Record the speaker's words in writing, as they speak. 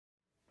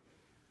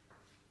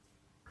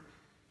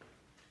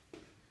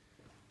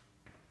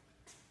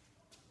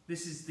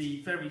This is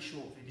the very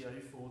short video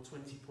for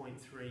 20.3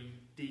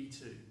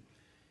 D2.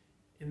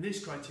 In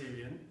this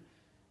criterion,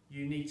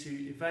 you need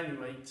to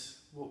evaluate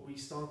what we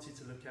started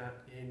to look at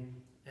in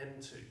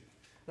M2.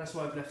 That's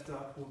why I've left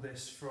up all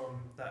this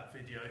from that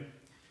video,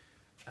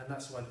 and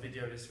that's why the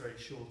video is very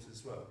short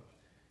as well.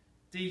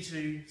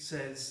 D2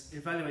 says,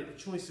 evaluate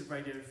the choice of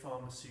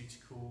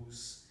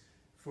radiopharmaceuticals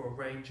for a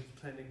range of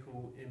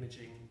clinical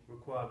imaging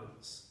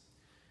requirements.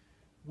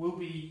 We'll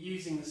be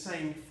using the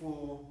same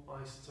 4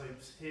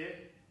 isotopes here,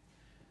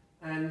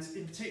 and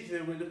in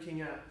particular we're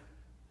looking at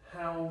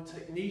how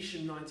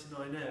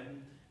technetium-99m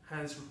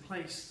has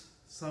replaced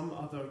some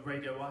other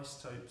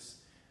radioisotopes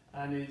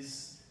and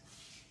is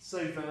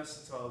so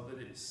versatile that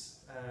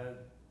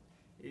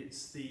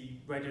it's the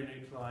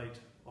radionuclide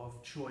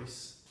of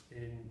choice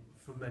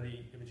for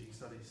many imaging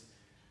studies.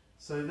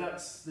 So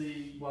that's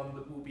the one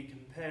that we'll be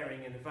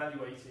comparing and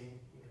evaluating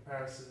in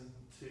comparison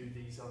to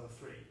these other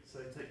 3. So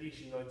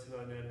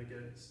technetium-99m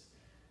against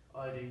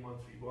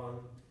iodine-131,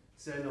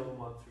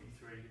 xenon-133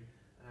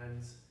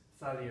 and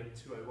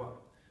thallium-201.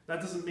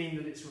 That doesn't mean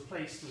that it's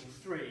replaced all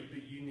 3,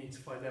 but you need to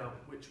find out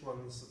which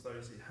ones of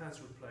those it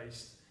has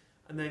replaced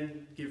and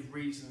then give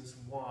reasons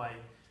why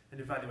and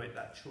evaluate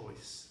that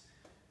choice.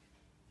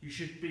 You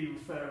should be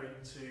referring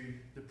to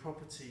the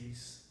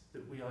properties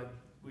that we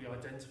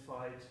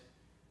identified,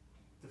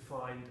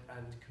 defined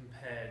and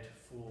compared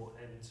for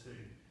M2.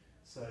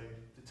 So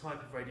the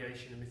type of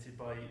radiation emitted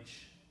by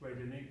each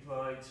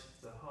radionuclide,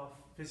 the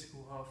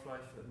physical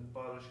half-life and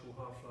biological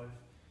half-life.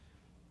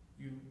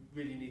 You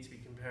really need to be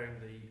comparing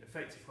the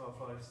effective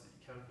half-lives that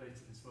you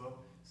calculated as well.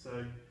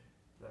 So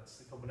that's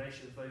the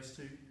combination of those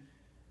 2.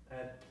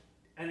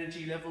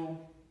 Energy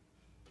level,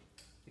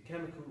 the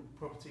chemical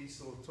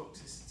properties or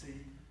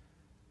toxicity,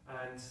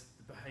 and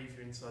the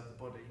behaviour inside the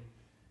body.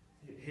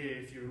 Here,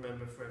 if you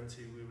remember for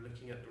M2, we were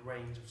looking at the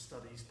range of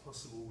studies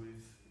possible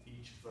with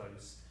each of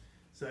those.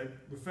 So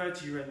refer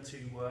to your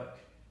M2 work,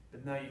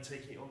 but now you're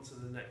taking it on to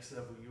the next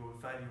level. You're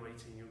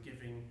evaluating, you're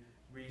giving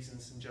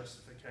reasons and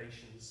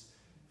justifications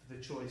for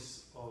the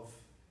choice of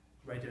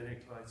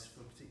radionuclides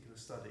for particular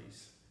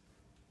studies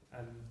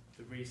and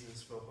the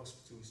reasons for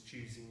hospitals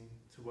choosing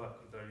to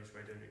work with those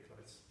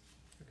radionuclides.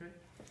 Okay?